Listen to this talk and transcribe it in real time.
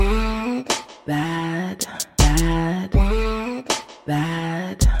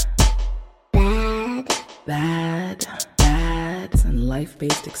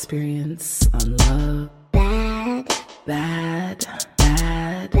life-based experience on love, bad,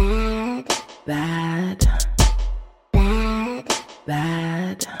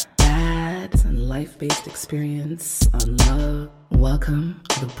 and life-based experience on love. Welcome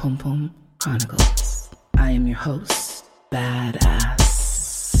to the Humping Chronicles. I am your host,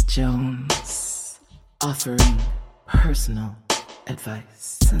 Badass Jones, offering personal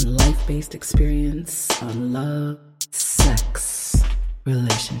advice and life-based experience on love, sex,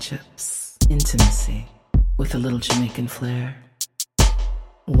 relationships, intimacy, with a little Jamaican flair.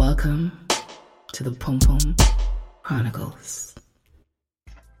 Welcome to the Humping Chronicles.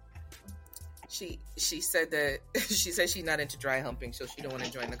 She said she's not into dry humping, so she don't want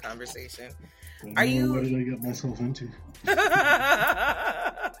to join the conversation. What did I get myself into?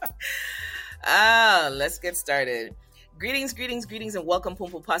 Let's get started. Greetings, and welcome,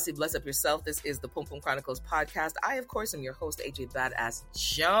 Pum Pum Posse. Bless up yourself. This is the Pum Pum Chronicles podcast. I, of course, am your host, AJ Badass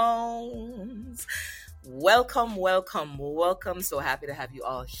Jones. Welcome. So happy to have you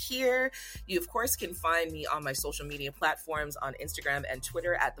all here. You, of course, can find me on my social media platforms on Instagram and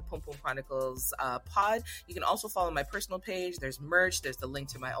Twitter at the Pum Pum Chronicles pod. You can also follow my personal page. There's merch. There's the link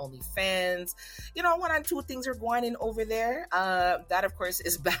to my OnlyFans. You know, one or two things are going in over there. That, of course,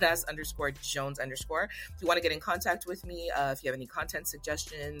 is badass_Jones_. If you want to get in contact with me, if you have any content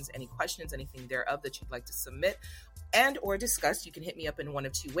suggestions, any questions, anything thereof that you'd like to submit and or discuss, you can hit me up in one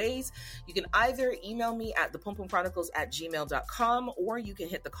of two ways. You can either email me at thepumpumpumchronicles@gmail.com, or you can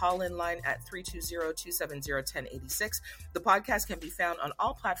hit the call-in line at 320-270-1086. The podcast can be found on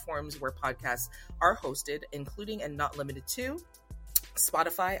all platforms where podcasts are hosted, including and not limited to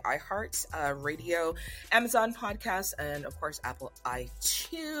Spotify, iHeart, Radio, Amazon Podcasts, and of course Apple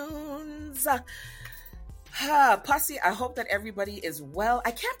iTunes. Posse, I hope that everybody is well.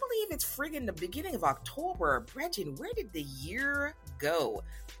 I can't believe it's friggin' the beginning of October. Brethren, where did the year go?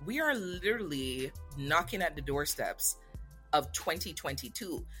 We are literally knocking at the doorsteps of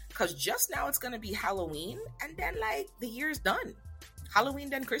 2022, because just now it's going to be Halloween, and then like the year's done. Halloween,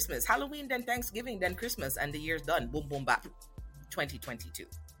 then Christmas. Halloween, then Thanksgiving, then Christmas, and the year's done. Boom, boom, bap. 2022.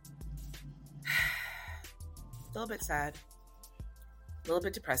 A little bit sad. A little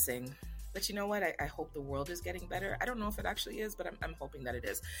bit depressing. But you know what? I hope the world is getting better. I don't know if it actually is, but I'm hoping that it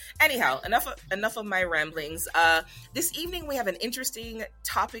is. Anyhow, enough of my ramblings. This evening we have an interesting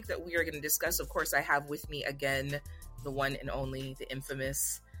topic that we are going to discuss. Of course, I have with me again the one and only, the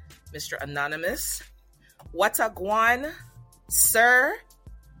infamous Mr. Anonymous. What's up, Guan, sir?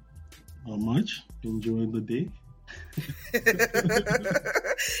 Not much. Enjoying the day.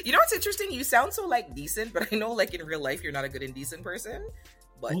 You know what's interesting? You sound so like decent, but I know like in real life you're not a good and decent person.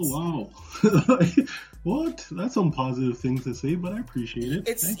 But... Oh wow! What? That's some positive things to say, but I appreciate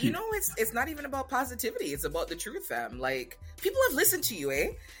it. Thank you. It's not even about positivity. It's about the truth, fam. Like, people have listened to you,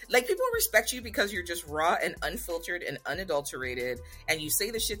 eh? Like, people respect you because you're just raw and unfiltered and unadulterated, and you say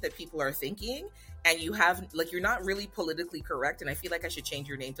the shit that people are thinking, and you have like, you're not really politically correct. And I feel like I should change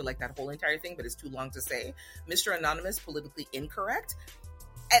your name to like that whole entire thing, but it's too long to say. Mr. Anonymous, politically incorrect.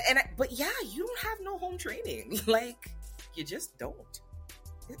 But yeah, you don't have no home training. Like, you just don't.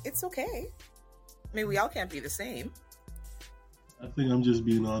 It's okay. I mean, we all can't be the same. I think I'm just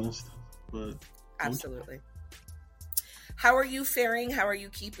being honest, but absolutely. Okay. How are you faring? How are you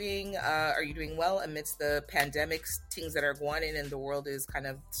keeping? Are you doing well amidst the pandemic things that are going on, and the world is kind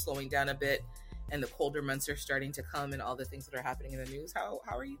of slowing down a bit, and the colder months are starting to come, and all the things that are happening in the news? How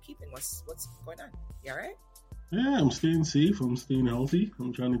are you keeping? What's going on? You all right? Yeah, I'm staying safe. I'm staying healthy.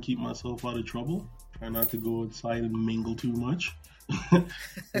 I'm trying to keep myself out of trouble. Try not to go outside and mingle too much.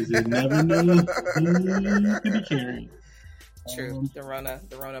 Because you never know who you could be carrying. True. The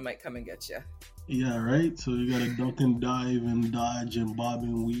Rona might come and get you. Yeah, right? So you gotta duck and dive and dodge and bob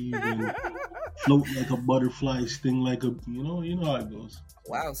and weave and float like a butterfly, sting like a... You know how it goes.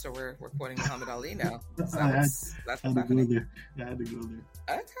 Wow, so we're quoting Muhammad Ali now. I had to go there.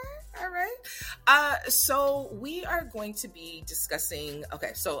 Okay, all right. So we are going to be discussing...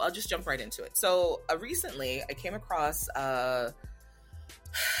 Okay, so I'll just jump right into it. So recently I came across...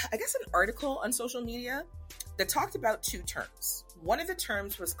 I guess an article on social media that talked about two terms. One of the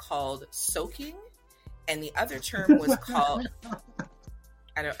terms was called soaking, and the other term was called...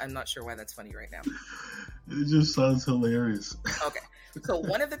 I'm not sure why that's funny right now. It just sounds hilarious. Okay. So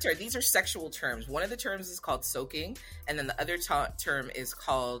one of the terms, these are sexual terms. One of the terms is called soaking, and then the other term is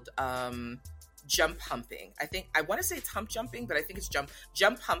called jump humping. I want to say it's hump jumping, but I think it's jump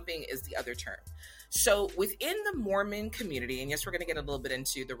humping is the other term. So within the Mormon community, and yes, we're going to get a little bit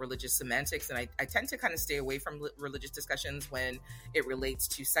into the religious semantics, and I tend to kind of stay away from religious discussions when it relates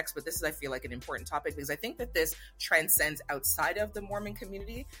to sex, but this is, I feel like, an important topic because I think that this transcends outside of the Mormon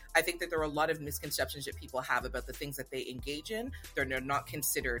community. I think that there are a lot of misconceptions that people have about the things that they engage in. They're not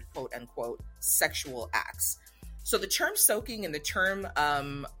considered, quote unquote, sexual acts. So the term soaking and the term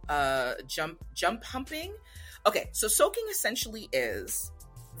jump humping. Okay, so soaking essentially is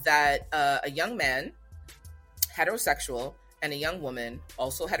that a young man, heterosexual, and a young woman,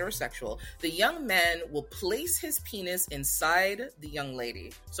 also heterosexual, the young man will place his penis inside the young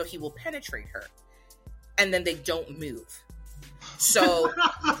lady. So he will penetrate her. And then they don't move. So,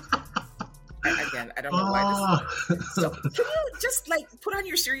 again, I don't know why this is. So, can you just put on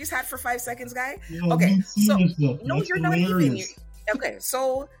your serious hat for 5 seconds, guy? Yeah, okay, so, no, that's you're hilarious. not even. Okay,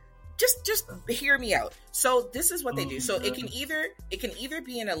 so just hear me out. So this is what they do. So it can either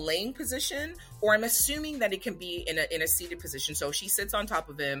be in a laying position, or I'm assuming that it can be in a seated position. So she sits on top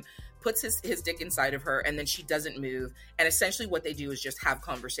of him, puts his dick inside of her, and then she doesn't move. And essentially what they do is just have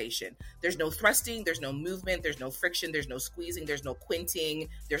conversation. There's no thrusting, there's no movement, there's no friction, there's no squeezing, there's no quinting,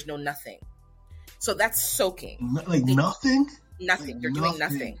 there's no nothing. So that's soaking. Nothing? Nothing. You're doing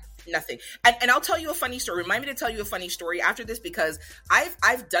nothing. Nothing. And I'll tell you a funny story. Remind me to tell you a funny story after this, because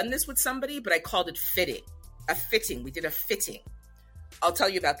I've done this with somebody, but I called it fitting. A fitting. We did a fitting. I'll tell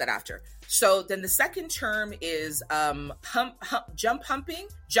you about that after. So then the second term is jump humping.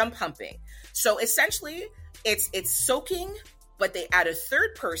 So essentially it's soaking, but they add a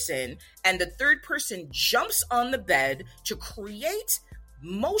third person, and the third person jumps on the bed to create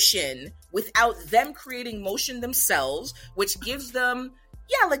motion without them creating motion themselves, which gives them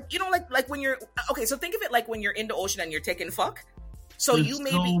like when you're okay, so think of it like when you're in the ocean and you're taking fuck. So There's you may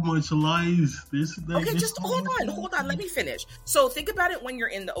so be much lies. okay, just hold on, let me finish. So think about it when you're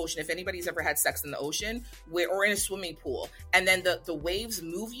in the ocean. If anybody's ever had sex in the ocean or in a swimming pool, and then the waves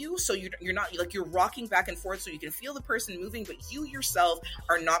move you, so you're not like you're rocking back and forth, so you can feel the person moving, but you yourself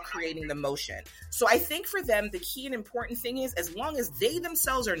are not creating the motion. So I think for them, the key and important thing is, as long as they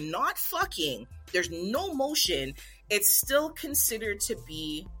themselves are not fucking, there's no motion, it's still considered to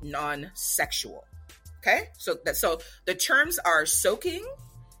be non-sexual. Okay, so the terms are soaking,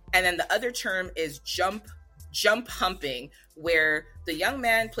 and then the other term is jump humping, where the young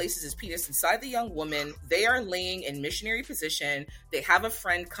man places his penis inside the young woman. They are laying in missionary position. They have a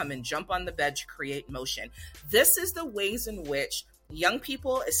friend come and jump on the bed to create motion. This is the ways in which young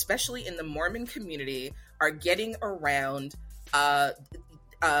people, especially in the Mormon community, are getting around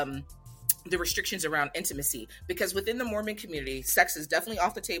the restrictions around intimacy, because within the Mormon community, sex is definitely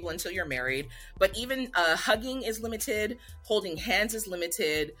off the table until you're married, but even hugging is limited, holding hands is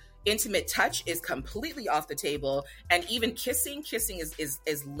limited, intimate touch is completely off the table, and even kissing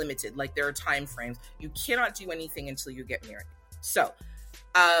is limited. Like, there are time frames. You cannot do anything until you get married. So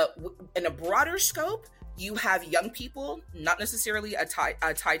in a broader scope, you have young people, not necessarily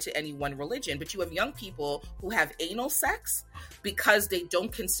tied to any one religion, but you have young people who have anal sex because they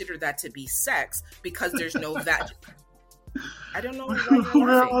don't consider that to be sex, because there's no I don't know where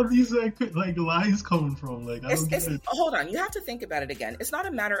are all these lies coming from. Hold on, you have to think about it again. It's not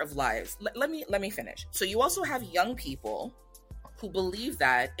a matter of lies. Let me finish. So you also have young people who believe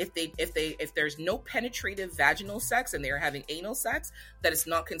that if there's no penetrative vaginal sex and they're having anal sex, that it's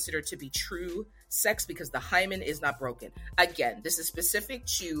not considered to be true sex because the hymen is not broken. Again, this is specific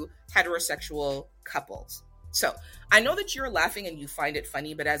to heterosexual couples. So I know that you're laughing and you find it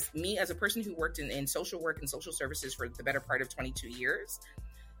funny, but as a person who worked in social work and social services for the better part of 22 years,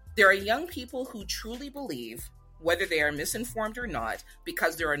 there are young people who truly believe, whether they are misinformed or not,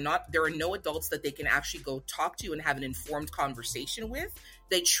 because there are no adults that they can actually go talk to and have an informed conversation with.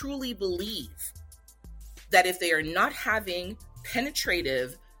 They truly believe that if they are not having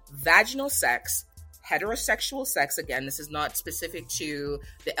penetrative vaginal sex, heterosexual sex, again, this is not specific to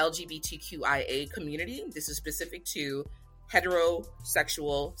the LGBTQIA community, this is specific to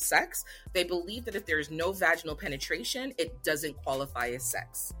heterosexual sex, they believe that if there is no vaginal penetration, it doesn't qualify as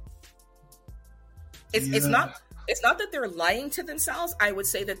sex. It's not that they're lying to themselves. I would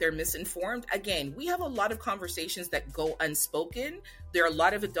say that they're misinformed. Again, we have a lot of conversations that go unspoken. There are a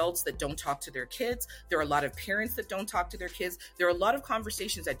lot of adults that don't talk to their kids. There are a lot of parents that don't talk to their kids. There are a lot of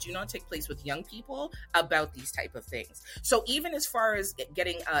conversations that do not take place with young people about these type of things. So even as far as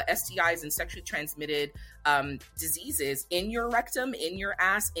getting STIs and sexually transmitted diseases in your rectum, in your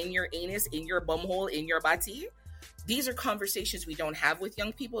ass, in your anus, in your bumhole, in your bati, these are conversations we don't have with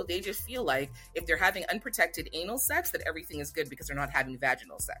young people. They just feel like if they're having unprotected anal sex, that everything is good because they're not having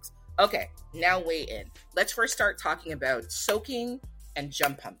vaginal sex. Okay, now weigh in. Let's first start talking about soaking and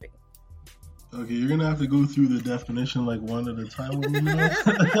jump humping. Okay, you're gonna have to go through the definition like one at a time with me now.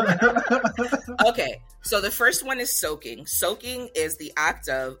 Okay, so the first one is soaking. Soaking is the act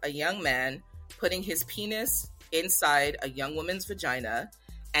of a young man putting his penis inside a young woman's vagina,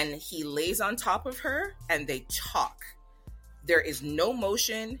 and he lays on top of her and they talk. There is no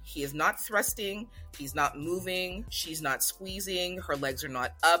motion. He is not thrusting. He's not moving. She's not squeezing. Her legs are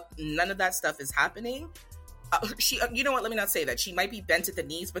not up. None of that stuff is happening. You know what? Let me not say that. She might be bent at the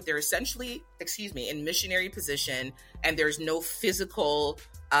knees, but they're essentially, in missionary position, and there's no physical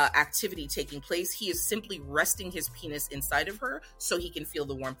activity taking place. He is simply resting his penis inside of her so he can feel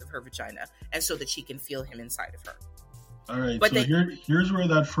the warmth of her vagina, and so that she can feel him inside of her. All right, but so here's where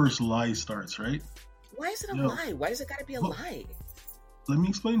that first lie starts, right? Why is it a lie? Why does it got to be a lie? Let me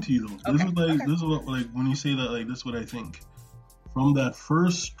explain to you though. This is what like when you say that, like, this is what I think. From that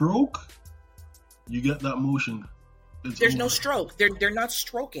first stroke, you get that motion. There's no stroke. They're not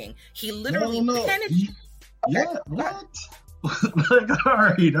stroking. He literally Yeah, what? Like, all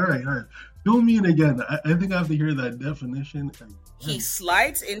right. Fill me in again. I think I have to hear that definition again. He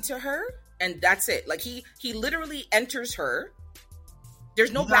slides into her, and that's it. Like he literally enters her.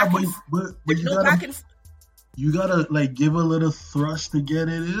 There's no back and forth. There's no back and forth. You gotta like give a little thrust to get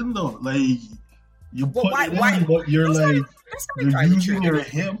it in though. Like you put it in, but you're using your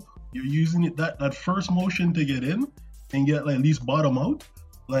hip. You're using it that first motion to get in and get like at least bottom out.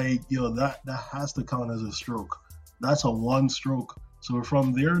 Like, that has to count as a stroke. That's a one stroke. So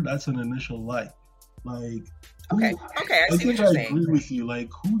from there, that's an initial lie. Like, okay, I see what you're saying. I agree with you. Like,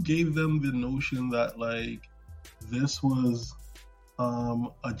 who gave them the notion that like this was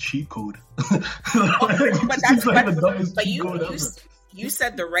a cheat code? You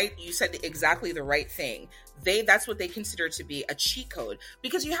said exactly the right thing. That's what they consider to be a cheat code,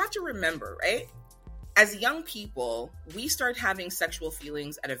 because you have to remember, right? As young people, we start having sexual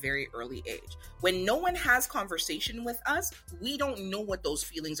feelings at a very early age. When no one has conversation with us, we don't know what those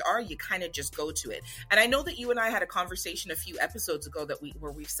feelings are. You kind of just go to it. And I know that you and I had a conversation a few episodes ago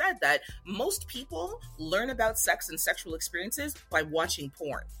where we said that most people learn about sex and sexual experiences by watching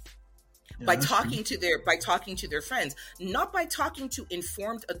porn. Yeah, by talking to their friends, not by talking to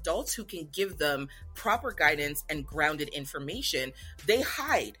informed adults who can give them proper guidance and grounded information. They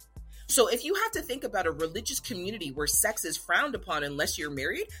hide. So if you have to think about a religious community where sex is frowned upon unless you're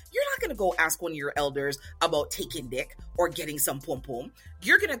married, you're not going to go ask one of your elders about taking dick or getting some pom pom.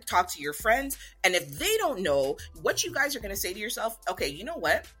 You're going to talk to your friends, and if they don't know, what you guys are going to say to yourself, okay, you know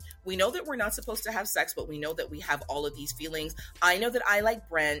what? We know that we're not supposed to have sex, but we know that we have all of these feelings. I know that I like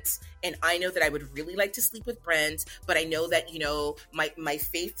Brent, and I know that I would really like to sleep with Brent, but I know that, my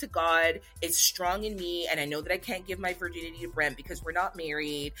faith to God is strong in me, and I know that I can't give my virginity to Brent because we're not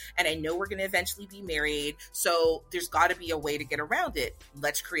married, and I know we're going to eventually be married, so there's got to be a way to get around it.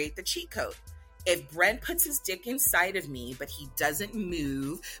 Let's create the cheat code. If Brent puts his dick inside of me, but he doesn't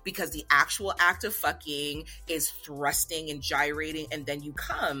move because the actual act of fucking is thrusting and gyrating and then you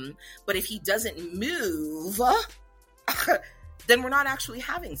come, but if he doesn't move, then we're not actually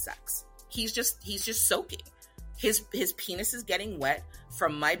having sex. He's just soaking. His penis is getting wet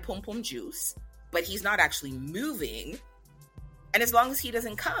from my pom pom juice, but he's not actually moving. And as long as he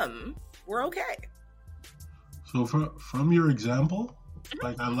doesn't come, we're okay. So from your example,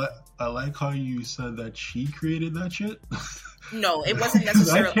 like I like how you said that she created that shit. No, it wasn't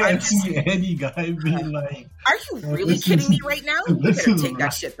necessarily. I can't see any guy being like, "Are you really kidding me right now? You better take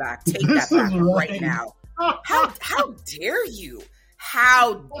that shit back. Take that back right now. How dare you?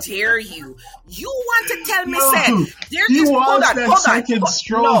 How dare you? You want to tell me, hold on.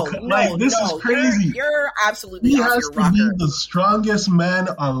 Stroke. This is crazy. You're absolutely he off has your to rocker. Be the strongest man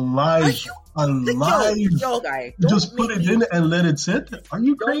alive. Yo, guy, just put it in and let it sit. Are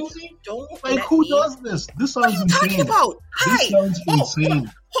you crazy? Who does this? This sounds insane. What are you talking about? This sounds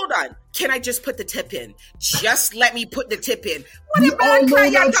insane. Hold on. Can I just put the tip in? Just let me put the tip in. We all know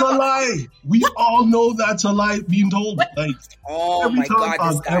that's a lie. We all know that's a lie being told. What? Like, every time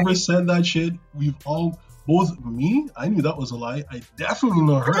I've ever said that shit, we've all, both me, I knew that was a lie. I definitely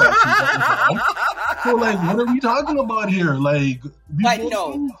know her. So, what are we talking about here? But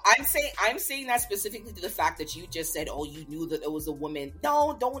no, I'm saying that specifically to the fact that you just said, "Oh, you knew that it was a woman."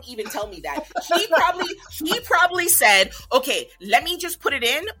 No, don't even tell me that. He probably said, "Okay, let me just put it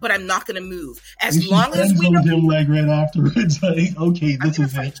in, but I'm not gonna move as long as we know." Him right afterwards, okay, this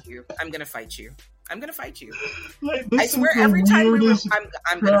is it. I'm gonna fight you. I swear, every time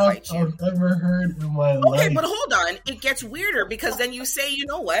I'm gonna fight you. I've ever heard in my life. Okay, but hold on. It gets weirder because then you say, you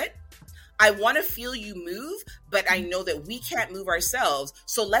know what? I want to feel you move, but I know that we can't move ourselves.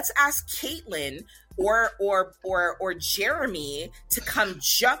 So let's ask Caitlin or Jeremy to come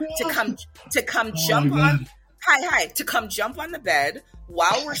jump on to come jump on the bed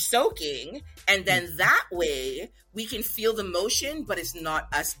while we're soaking, and then that way we can feel the motion, but it's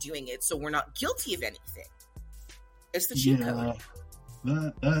not us doing it, so we're not guilty of anything. It's the cheat code.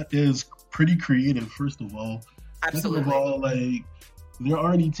 That is pretty creative, first of all. Absolutely. Second of all, like, they're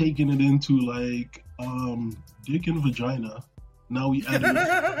already taking it into like dick and vagina. Now we added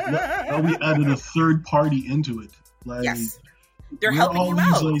a third party into it. Like, yes, they're helping you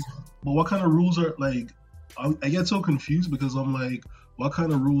out. Like, but what kind of rules are like? I get so confused because I'm like, what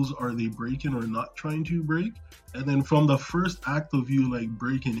kind of rules are they breaking or not trying to break? And then from the first act of you like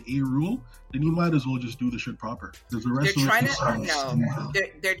breaking a rule, then you might as well just do the shit proper. Because the rest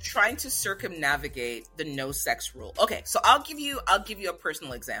they're trying to circumnavigate the no sex rule. Okay, so I'll give you a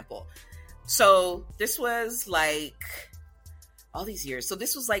personal example. So this was like all these years. So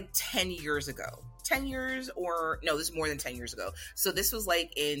this was like 10 years ago. 10 years or no, this is more than 10 years ago. So this was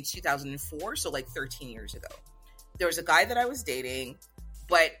like in 2004, so like 13 years ago. There was a guy that I was dating,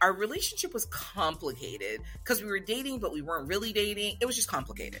 but our relationship was complicated because we were dating, but we weren't really dating. It was just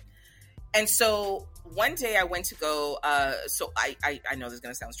complicated. And so one day I went to go, so I know this is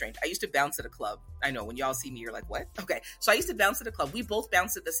going to sound strange. I used to bounce at a club. I know when y'all see me, you're like, what? Okay. So I used to bounce at a club. We both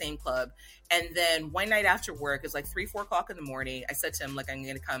bounced at the same club. And then one night after work, it's like 3-4 o'clock in the morning. I said to him, like, I'm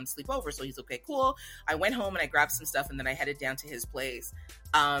going to come sleep over. So he's okay, cool. I went home and I grabbed some stuff and then I headed down to his place.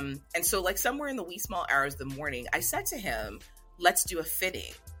 And so like somewhere in the wee small hours of the morning, I said to him, let's do a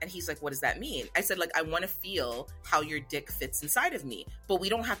fitting. And he's like, what does that mean? I said, like, I want to feel how your dick fits inside of me, but we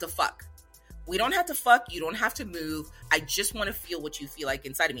don't have to fuck. We don't have to fuck. You don't have to move. I just want to feel what you feel like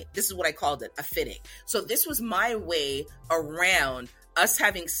inside of me. This is what I called it, a fitting. So this was my way around us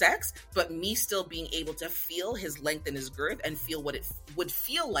having sex, but me still being able to feel his length and his girth and feel what it would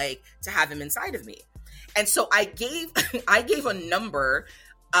feel like to have him inside of me. And so I gave a number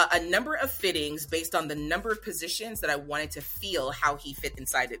of fittings based on the number of positions that I wanted to feel how he fit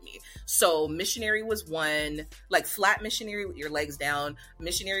inside of me. So missionary was one, like flat missionary with your legs down,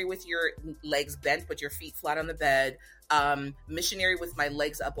 missionary with your legs bent but your feet flat on the bed, missionary with my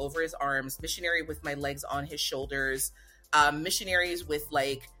legs up over his arms, missionary with my legs on his shoulders, missionaries with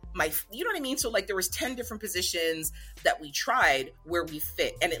like my, you know what I mean? So like there was 10 different positions that we tried where we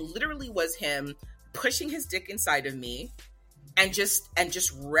fit. And it literally was him pushing his dick inside of me and just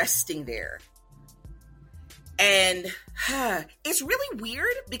resting there. And it's really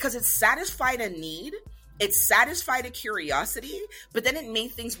weird because it satisfied a need. It satisfied a curiosity, but then it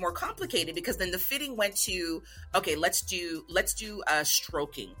made things more complicated because then the fitting went to, okay, let's do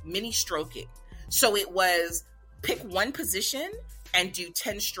stroking, mini stroking. So it was pick one position and do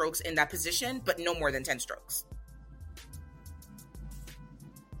 10 strokes in that position, but no more than 10 strokes.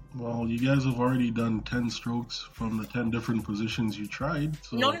 Well, you guys have already done 10 strokes from the 10 different positions you tried.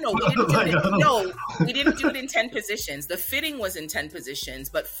 So. No. We didn't do it in 10 positions. The fitting was in 10 positions,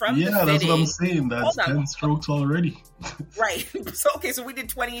 but from the fitting... Yeah, that's what I'm saying. That's 10 strokes already. Right. So we did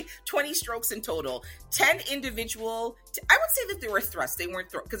 20 strokes in total. 10 individual... I would say that they were thrusts. They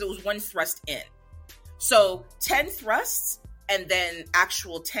weren't because it was one thrust in. So 10 thrusts and then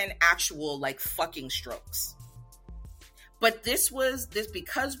 10 actual like fucking strokes. But this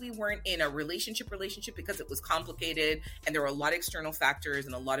because we weren't in a relationship because it was complicated and there were a lot of external factors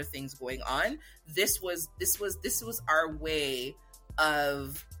and a lot of things going on. This was our way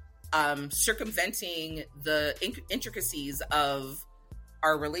of circumventing the intricacies of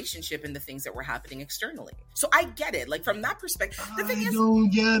our relationship and the things that were happening externally. So I get it. Like from that perspective, the thing is, I don't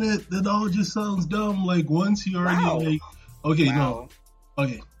get it. That all just sounds dumb. Like once you already okay.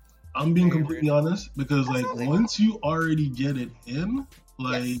 I'm being completely honest because like once you already get it in,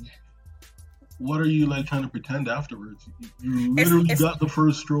 like yes. What are you like trying to pretend afterwards? You literally got the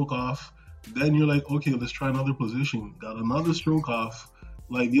first stroke off, then you're like, okay, let's try another position. Got another stroke off.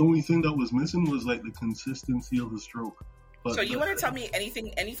 Like the only thing that was missing was like the consistency of the stroke. But, so you want to tell me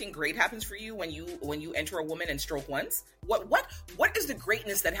anything great happens for you when you enter a woman and stroke once? What is the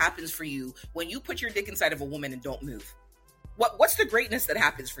greatness that happens for you when you put your dick inside of a woman and don't move? What's the greatness that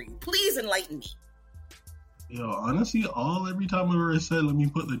happens for you? Please enlighten me. Yo, honestly, every time I ever said, let me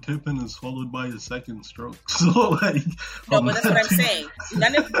put the tip in is followed by a second stroke. So like, no, but that's what I'm saying.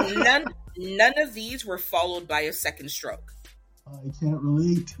 None of these were followed by a second stroke. I can't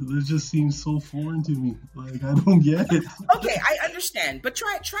relate. This just seems so foreign to me. Like I don't get it. Okay, I understand, but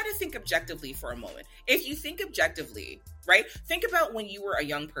try to think objectively for a moment. If you think objectively, right? Think about when you were a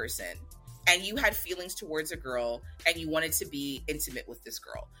young person. and you had feelings towards a girl and you wanted to be intimate with this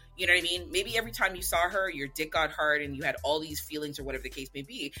girl. You know what I mean? Maybe every time you saw her, your dick got hard and you had all these feelings or whatever the case may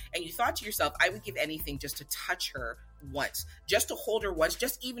be. And you thought to yourself, I would give anything just to touch her once, just to hold her once,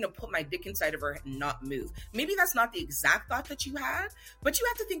 just even to put my dick inside of her and not move. Maybe that's not the exact thought that you had, but you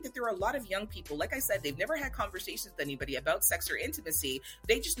have to think that there are a lot of young people, like I said, they've never had conversations with anybody about sex or intimacy.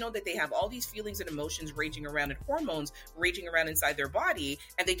 They just know that they have all these feelings and emotions raging around and hormones raging around inside their body,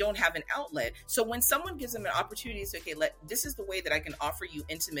 and they don't have an outlet. So when someone gives them an opportunity to say, okay, this is the way that I can offer you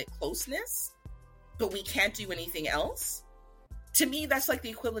intimate closeness, but we can't do anything else. To me, that's like the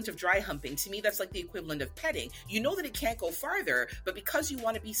equivalent of dry humping. To me, that's like the equivalent of petting. You know that it can't go farther, but because you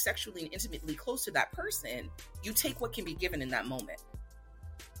want to be sexually and intimately close to that person, you take what can be given in that moment.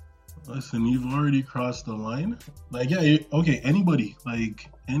 Listen, you've already crossed the line. Like, yeah, okay, anybody's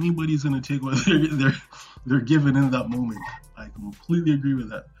gonna take what they're given in that moment. I completely agree with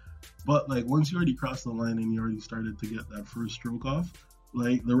that. But like, once you already crossed the line and you already started to get that first stroke off,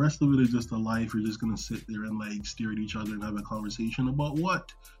 like, the rest of it is just a life. You're just gonna sit there and like stare at each other and have a conversation about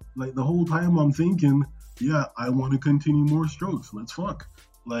what? Like, the whole time I'm thinking, yeah, I want to continue more strokes. Let's fuck.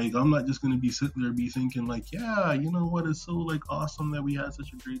 Like, I'm not just gonna be sitting there be thinking like, yeah, you know what? It's so like awesome that we had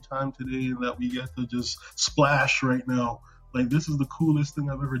such a great time today and that we get to just splash right now. Like, this is the coolest thing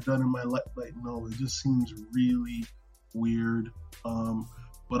I've ever done in my life. Like, no, it just seems really weird.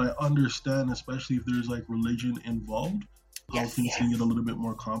 But I understand, especially if there's like religion involved. How things can get a little bit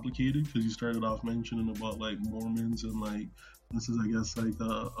more complicated, because you started off mentioning about like Mormons and like this is, I guess, like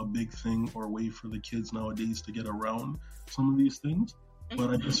a big thing or a way for the kids nowadays to get around some of these things. But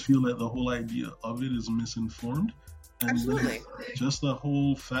I just feel that the whole idea of it is misinformed. And absolutely. Just the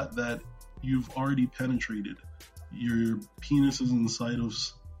whole fact that you've already penetrated, your penis is inside of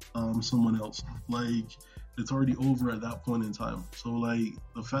someone else. Like, it's already over at that point in time. So like,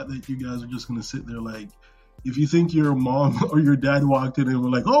 the fact that you guys are just gonna sit there, like, if you think your mom or your dad walked in and were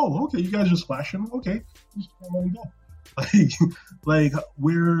like, oh, okay, you guys are splashing, okay, just let it go. Like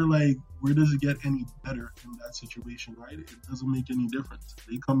where does it get any better in that situation, right? It doesn't make any difference.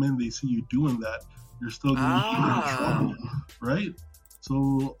 They come in, they see you doing that, you're still going to be in trouble, right?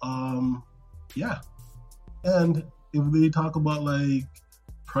 So, yeah. And if they talk about like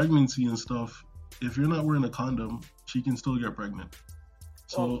pregnancy and stuff, if you're not wearing a condom, she can still get pregnant.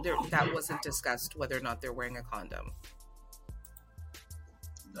 So that wasn't discussed, whether or not they're wearing a condom.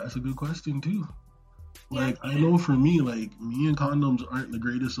 That's a good question too. Like, I know for me, like, me and condoms aren't the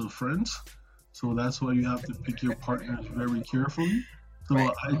greatest of friends, so that's why you have to pick your partners very carefully. So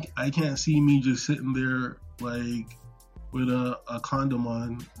right. I can't see me just sitting there like with a condom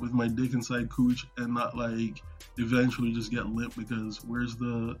on with my dick inside cooch and not like eventually just get limp, because where's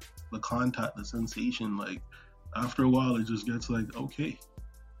the contact, the sensation? Like, after a while it just gets like, okay.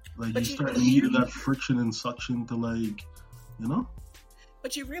 Like, you start needing that friction and suction to, like, you know?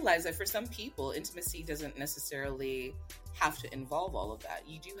 But you realize that for some people, intimacy doesn't necessarily have to involve all of that.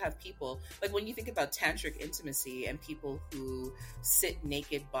 You do have people, like when you think about tantric intimacy and people who sit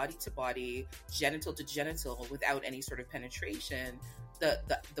naked, body to body, genital to genital, without any sort of penetration, the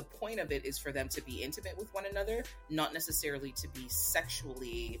point of it is for them to be intimate with one another, not necessarily to be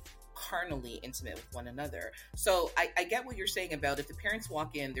sexually, carnally intimate with one another. So I get what you're saying about if the parents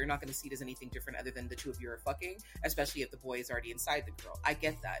walk in, they're not going to see it as anything different other than the two of you are fucking, especially if the boy is already inside the girl. I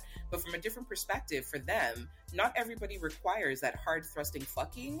get that. But from a different perspective, for them, not everybody requires that hard thrusting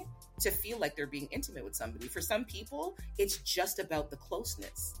fucking to feel like they're being intimate with somebody. For some people, it's just about the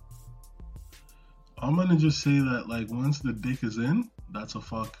closeness. I'm going to just say that, like, once the dick is in, that's a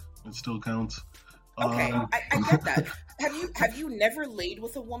fuck. It still counts. Okay, I get that. Have you never laid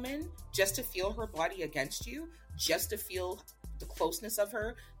with a woman just to feel her body against you, just to feel the closeness of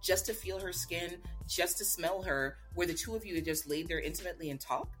her, just to feel her skin, just to smell her, where the two of you had just laid there intimately and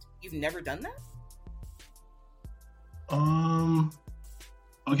talked? You've never done that?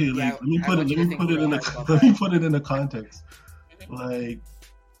 Okay, like, let me put it in a context. Mm-hmm. Like,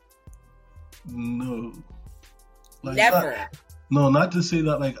 no. Like, never. Not to say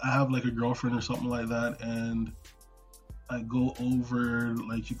that, like, I have, like, a girlfriend or something like that, and I go over,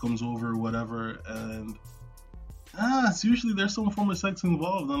 like, she comes over or whatever, and, it's usually there's some form of sex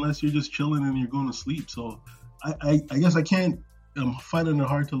involved, unless you're just chilling and you're going to sleep. So, I guess I can't, I'm finding it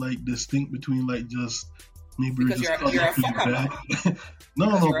hard to, like, distinct between, like, just, maybe because we're just you're a fucker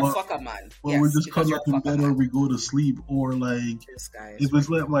man. We're just cuddling up in bed or we go to sleep, or like if it's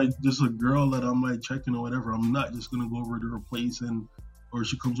like just a girl that I'm like checking or whatever, I'm not just gonna go over to her place or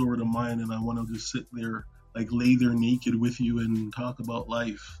she comes over to mine and I want to just sit there, like, lay there naked with you and talk about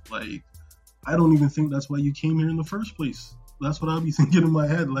life. Like, I don't even think that's why you came here in the first place. That's what I'll be thinking in my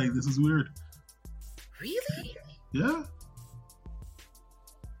head. Like, this is weird. Really? Yeah.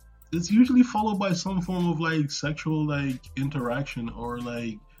 It's usually followed by some form of like sexual like interaction or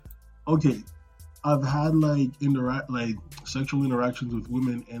like, okay, I've had like sexual interactions with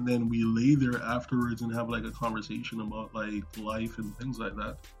women, and then we lay there afterwards and have like a conversation about like life and things like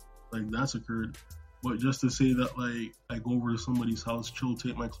that. Like, that's occurred. But just to say that like I go over to somebody's house, chill,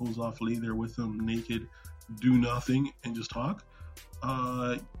 take my clothes off, lay there with them naked, do nothing, and just talk,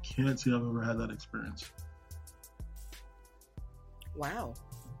 can't say I've ever had that experience. Wow.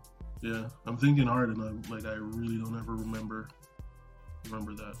 Yeah, I'm thinking hard, and I really don't ever remember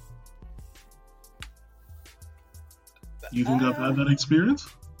that. You think I've had that experience?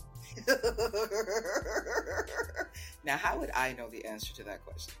 Now, how would I know the answer to that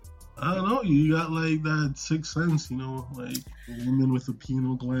question? I don't know. You got like that sixth sense, you know, like a woman with a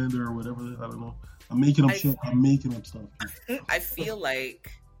pineal gland or whatever. I don't know. I'm making up shit. I'm making up stuff. I feel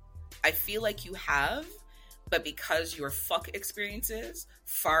like you have, but because your fuck experiences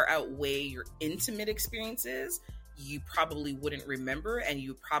far outweigh your intimate experiences, you probably wouldn't remember, and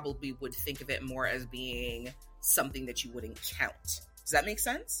you probably would think of it more as being something that you wouldn't count. Does that make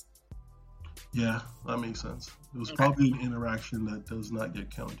sense? Yeah, that makes sense. It was probably an interaction that does not get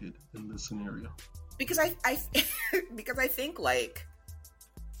counted in this scenario. Because I because I think like,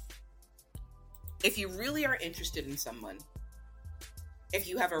 if you really are interested in someone, if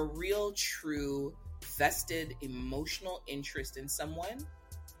you have a real, true, vested emotional interest in someone,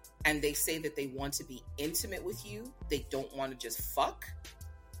 and they say that they want to be intimate with you, they don't want to just fuck,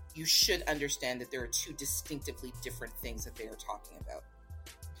 you should understand that there are two distinctively different things that they are talking about.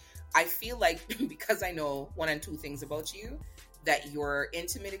 I feel like, because I know one and two things about you, that your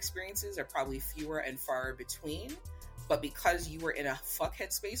intimate experiences are probably fewer and far between, but because you were in a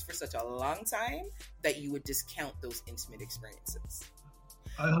fuckhead space for such a long time, that you would discount those intimate experiences.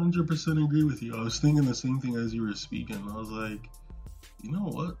 I 100% agree with you. I was thinking the same thing as you were speaking. I was like, you know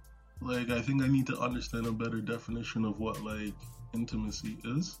what? Like, I think I need to understand a better definition of what, like, intimacy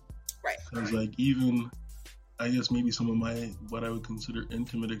is. Right. Because, like, even, I guess maybe some of my, what I would consider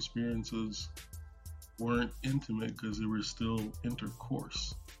intimate experiences weren't intimate because they were still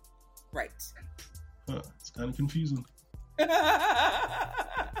intercourse. Right. It's kind of confusing.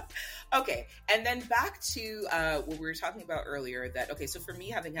 Okay, and then back to what we were talking about earlier, that, okay, so for me,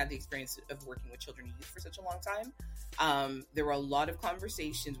 having had the experience of working with children and youth for such a long time, there were a lot of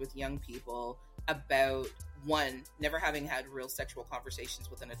conversations with young people about, one, never having had real sexual conversations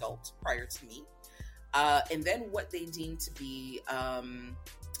with an adult prior to me, and then what they deem to be,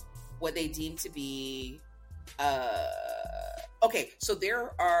 okay, so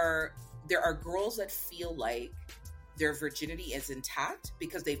there are girls that feel like their virginity is intact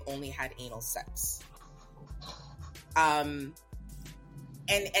because they've only had anal sex. And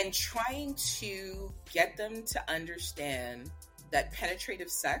trying to get them to understand that penetrative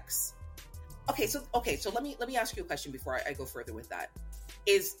sex. Okay, so let me ask you a question before I go further with that.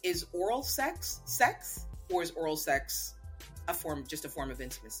 Is oral sex, or is oral sex just a form of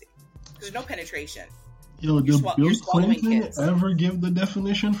intimacy? Because there's no penetration. Yo, did Bill Clinton ever give the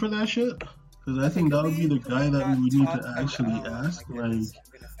definition for that shit? Because I think that would be the guy that we would need to actually ask. Like, I'm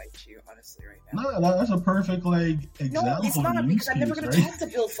gonna fight you honestly right now. No, that's a perfect like example. No, it's not, because I'm never gonna talk to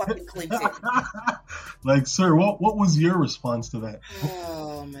Bill fucking Clinton. Like, sir, what was your response to that?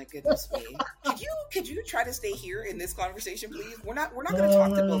 Oh my goodness me! Could you try to stay here in this conversation, please? We're not gonna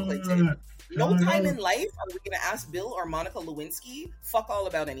talk to Bill Clinton. No time in life are we gonna ask Bill or Monica Lewinsky fuck all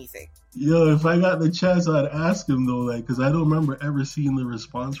about anything. Yo, if I got the chance, I'd ask him though, like, because I don't remember ever seeing the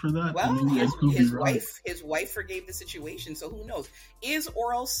response for that. Well, his wife forgave the situation, so who knows? Is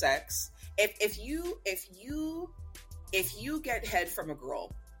oral sex, if you get head from a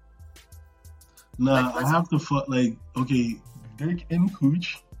girl? Nah, I have to fuck, like, okay, dick and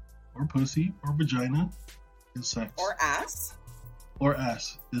cooch, or pussy, or vagina is sex. Or ass? Or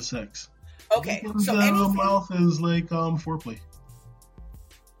ass is sex. Okay, so anything... mouth is like foreplay.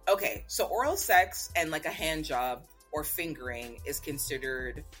 Okay, so oral sex and like a hand job or fingering is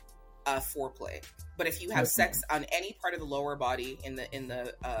considered foreplay. But if you have sex on any part of the lower body in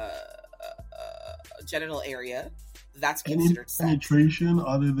the genital area, that's considered sex. Penetration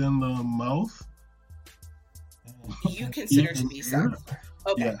other than the mouth, you consider to be sex.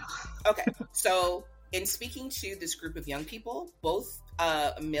 Okay. Yeah. Okay. So in speaking to this group of young people, both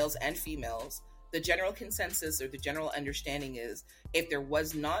males and females, the general consensus or the general understanding is if there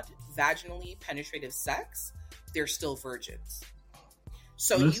was not vaginally penetrative sex, they're still virgins.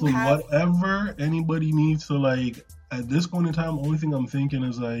 So listen, whatever anybody needs to, like, at this point in time, the only thing I'm thinking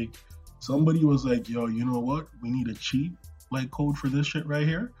is like, somebody was like, yo, you know what? We need to cheat like code for this shit right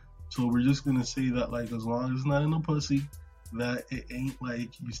here. So we're just gonna say that like as long as it's not in the pussy, that it ain't like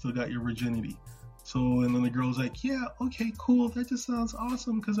you still got your virginity. So and then the girl's like, yeah, okay, cool. That just sounds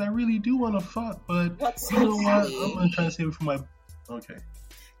awesome because I really do want to fuck, but you know what? I'm gonna try to save it for my. Okay.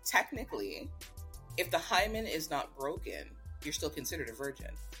 Technically, if the hymen is not broken, you're still considered a virgin.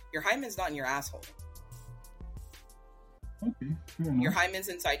 Your hymen's not in your asshole. Okay, fair enough. Your hymen's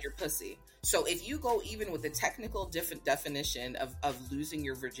inside your pussy. So if you go even with the technical definition of losing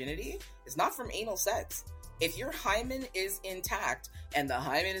your virginity, it's not from anal sex. If your hymen is intact and the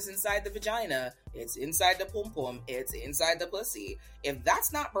hymen is inside the vagina, it's inside the pum-pum, it's inside the pussy. If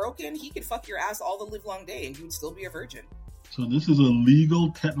that's not broken, he could fuck your ass all the live long day and you'd still be a virgin. So this is a legal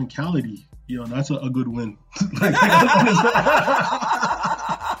technicality. You know, that's a good win.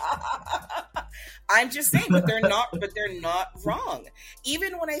 I'm just saying, but they're not wrong.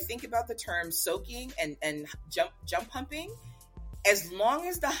 Even when I think about the term soaking and jump humping, as long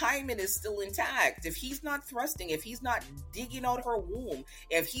as the hymen is still intact, if he's not thrusting, if he's not digging out her womb,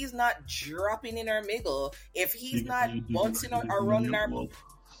 if he's not dropping in her miggle, if he's not bouncing around in our...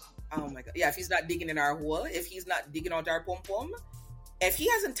 Oh my God. Yeah, if he's not digging in our hole, if he's not digging out our pom-pom, if he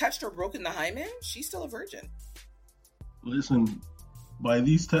hasn't touched or broken the hymen, she's still a virgin. Listen, by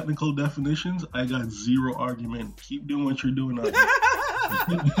these technical definitions, I got zero argument. Keep doing what you're doing. Like,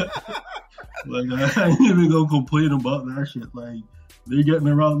 I ain't even gonna complain about that shit. Like, they're getting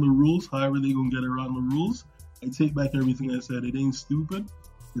around the rules. However, they gonna get around the rules. I take back everything I said. It ain't stupid.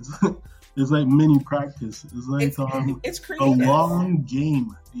 It's like mini practice. It's like it's a long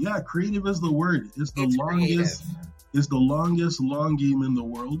game. Yeah, creative is the word. It's the longest. Creative. It's the longest long game in the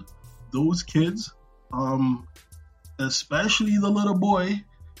world. Those kids, especially the little boy,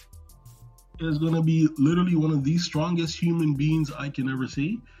 is gonna be literally one of the strongest human beings I can ever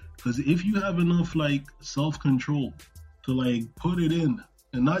see. Because if you have enough like self-control to like put it in,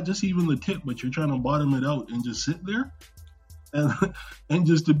 and not just even the tip, but you're trying to bottom it out and just sit there. And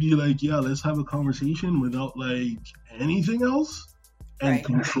just to be like, yeah, let's have a conversation without like anything else and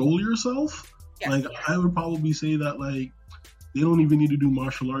control yourself. Yes. Like I would probably say that like they don't even need to do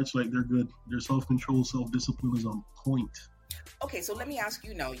martial arts. Like they're good. Their self-control, self-discipline is on point. Okay, so let me ask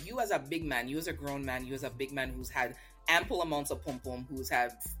you now, you as a big man, you as a grown man, you as a big man who's had ample amounts of pum-pum,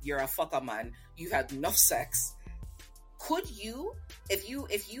 you're a fucker man, you've had enough sex. Could you, if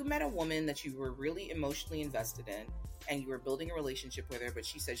you met a woman that you were really emotionally invested in, and you were building a relationship with her, but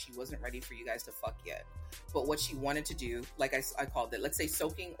she said she wasn't ready for you guys to fuck yet. But what she wanted to do, like I called it, let's say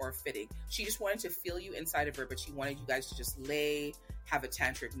soaking or fitting. She just wanted to feel you inside of her, but she wanted you guys to just lay, have a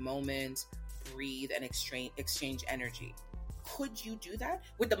tantric moment, breathe, and exchange energy. Could you do that?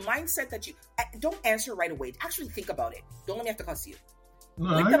 With the mindset that you... Don't answer right away. Actually think about it. Don't let me have to cuss you.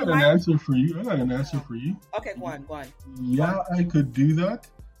 No, I got an answer for you. Okay, go on. Yeah, I could do that.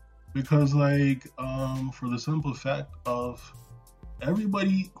 Because, like, for the simple fact of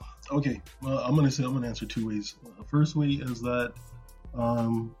everybody, okay, well, I'm gonna answer two ways. The first way is that,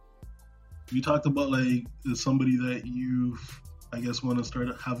 you talked about like somebody that you've, I guess, want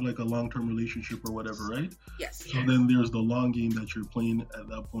to have like a long-term relationship or whatever, right? Yes. So then there's the long game that you're playing at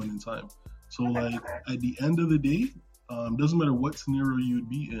that point in time. So like at the end of the day, doesn't matter what scenario you'd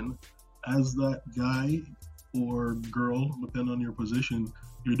be in, as that guy or girl, depending on your position,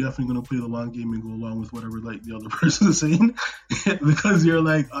 you're definitely going to play the long game and go along with whatever like the other person is saying because you're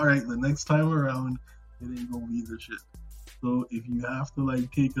like, all right, the next time around, it ain't going to be this shit. So if you have to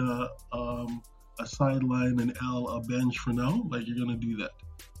like take a sideline, a bench for now, like you're going to do that.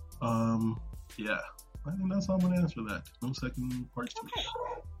 Yeah, I think that's how I'm going to answer that. No second parts to it.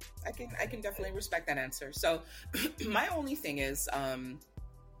 I can definitely respect that answer. So my only thing is,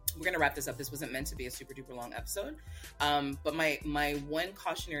 we're going to wrap this up. This wasn't meant to be a super duper long episode. But my one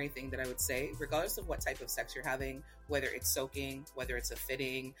cautionary thing that I would say, regardless of what type of sex you're having, whether it's soaking, whether it's a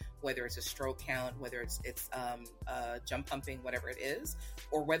fitting, whether it's a stroke count, whether it's jump pumping, whatever it is,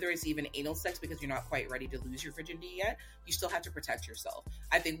 or whether it's even anal sex because you're not quite ready to lose your virginity yet, you still have to protect yourself.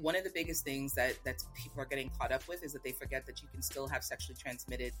 I think one of the biggest things that people are getting caught up with is that they forget that you can still have sexually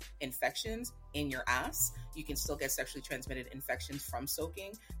transmitted infections in your ass. You can still get sexually transmitted infections from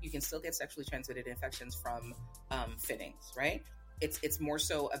soaking. You can still get sexually transmitted infections from fittings, right? It's more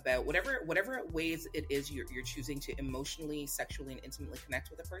so about whatever ways it is you're choosing to emotionally, sexually, and intimately connect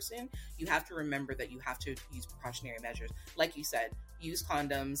with a person. You have to remember that you have to use precautionary measures. Like you said, use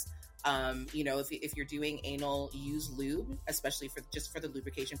condoms. You know, if you're doing anal, use lube, especially for the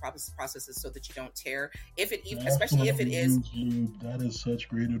lubrication processes, so that you don't tear. Especially if it is lube. That is such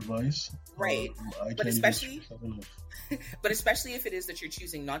great advice. Right. But especially if it is that you're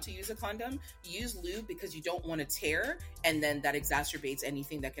choosing not to use a condom, use lube, because you don't want to tear, and then that exacerbates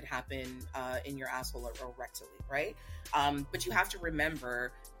anything that could happen in your asshole or rectally, right? But you have to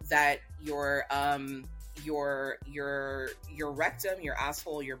remember that your rectum, your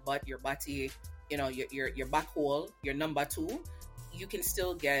asshole, your butt, your butty, you know, your butthole, your number two, you can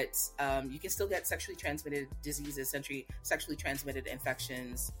still get sexually transmitted diseases, sexually transmitted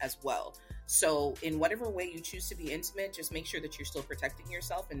infections as well. So in whatever way you choose to be intimate, just make sure that you're still protecting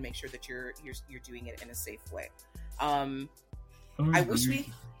yourself, and make sure that you're doing it in a safe way. I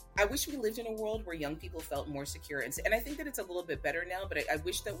wish we lived in a world where young people felt more secure, and I think that it's a little bit better now, but I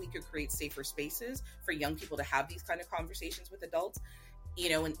wish that we could create safer spaces for young people to have these kind of conversations with adults, you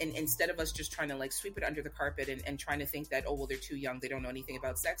know, and instead of us just trying to like sweep it under the carpet and trying to think that, oh, well, they're too young, they don't know anything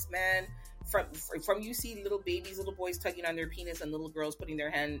about sex. Man, from you see little boys tugging on their penis and little girls putting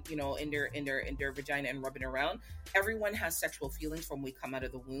their hand, you know, in their vagina and rubbing around. Everyone has sexual feelings from we come out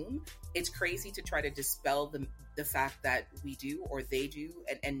of the womb. It's crazy to try to dispel the fact that we do or they do,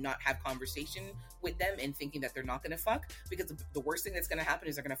 and not have conversation with them and thinking that they're not going to fuck, because the worst thing that's going to happen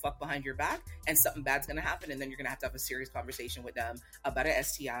is they're going to fuck behind your back, and something bad's going to happen, and then you're going to have a serious conversation with them about an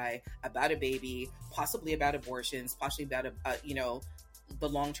STI, about a baby, possibly about abortions, possibly about the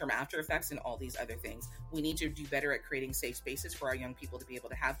long-term after effects and all these other things. We need to do better at creating safe spaces for our young people to be able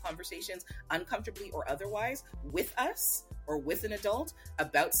to have conversations, uncomfortably or otherwise, with us or with an adult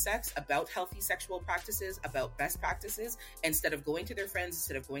about sex, about healthy sexual practices, about best practices, instead of going to their friends,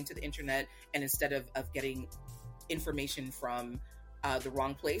 instead of going to the internet, and instead of getting information from the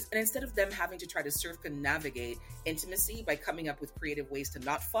wrong place, and instead of them having to try to circumnavigate intimacy by coming up with creative ways to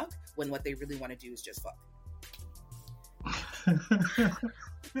not fuck, when what they really want to do is just fuck.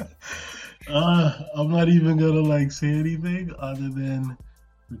 I'm not even gonna say anything other than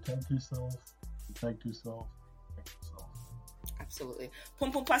protect yourself. Absolutely.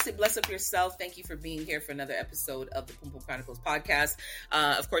 Pum Pum Posse, bless up yourself. Thank you for being here for another episode of the Pum Pum Chronicles podcast.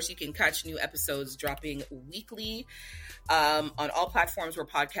 Of course, you can catch new episodes dropping weekly on all platforms where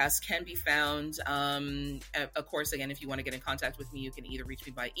podcasts can be found. Of course, again, if you want to get in contact with me, you can either reach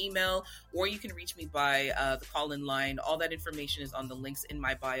me by email or you can reach me by the call-in line. All that information is on the links in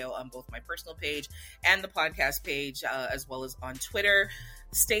my bio on both my personal page and the podcast page, as well as on Twitter.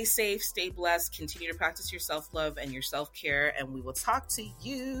 Stay safe, stay blessed, continue to practice your self-love and your self-care, and we will talk to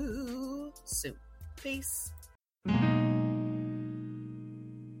you soon. Peace.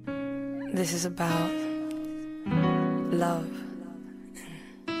 This is about love,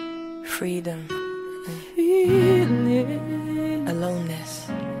 freedom, aloneness,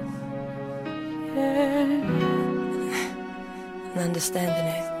 and understanding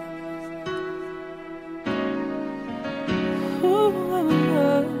it.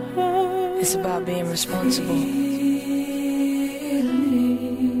 It's about being responsible,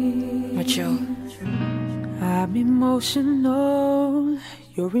 mature. I'm emotional,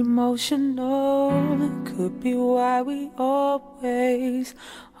 you're emotional. Could be why we always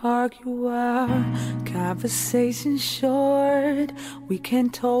argue our conversation short. We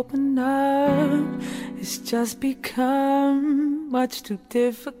can't open up, it's just become much too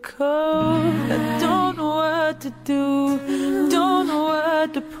difficult. I don't know what to do, don't know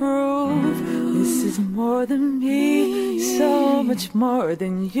what to prove. This is more than me, so much more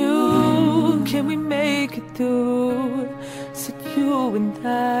than you. Can we make it through? So you and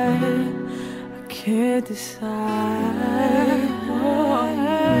I can't decide.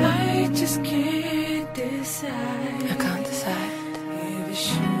 I just can't decide. I can't decide. If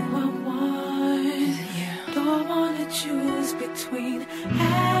it's you I want, Is it you? don't wanna choose between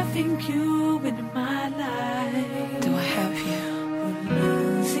having you in my life. Do I have you? Or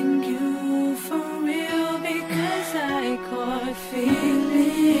losing you for real, because I caught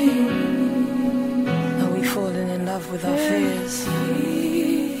feeling. Are we falling in love with our fears?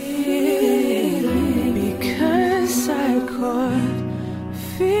 Because I caught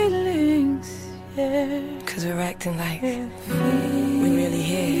feelings, yeah. Cause we're acting like we're really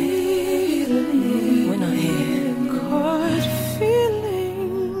here. We're not here. Caught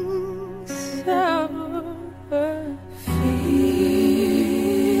feelings,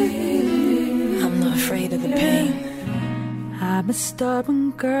 I'm not afraid of the pain. I'm a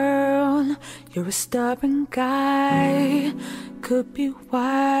stubborn girl, you're a stubborn guy. Could be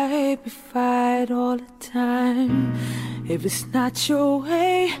why we fight all the time. If it's not your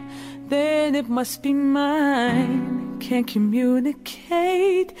way, then it must be mine. can't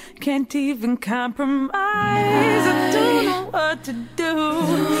communicate, can't even compromise. I don't know what to do,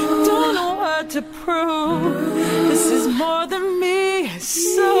 don't know what to prove. This is more than me,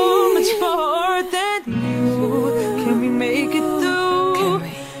 so much more than you. Can we make it through? Can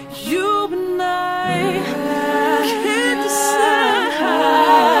we? You and I can't decide.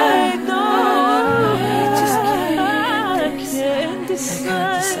 No, I just can't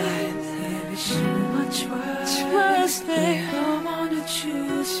decide. Trust me, I wanna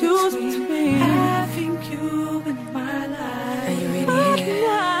choose between having you in my life. Are you really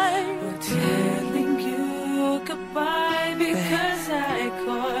here? Or telling you goodbye because I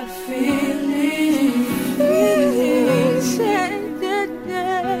caught feelings.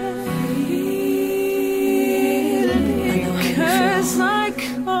 Because I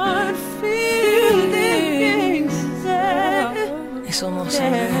caught feelings. It's almost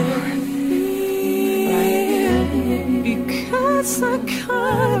over. Because I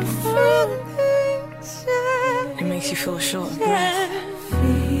can't feelings. It makes you feel short of breath.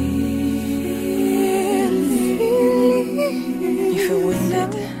 You feel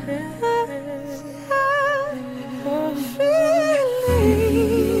winded.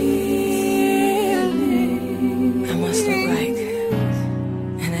 I must look like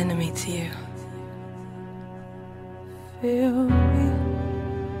an enemy to you. Feel me.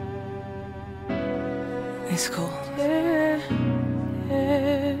 It's cool.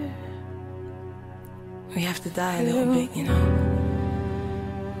 We have to die a little bit, you know.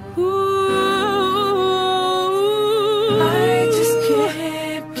 I just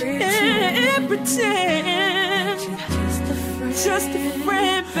can't pretend. Just a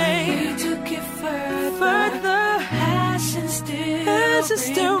friend, babe. Took it further. Passion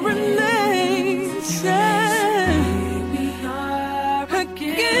still remains. We are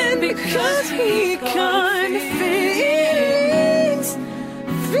again because we can't feelings.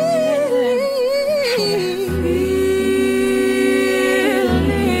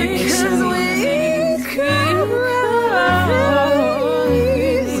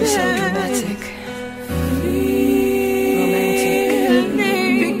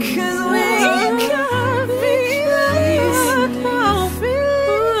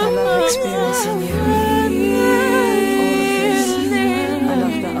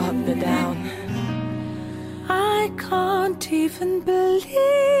 Even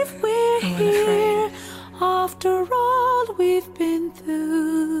believe we're here after all.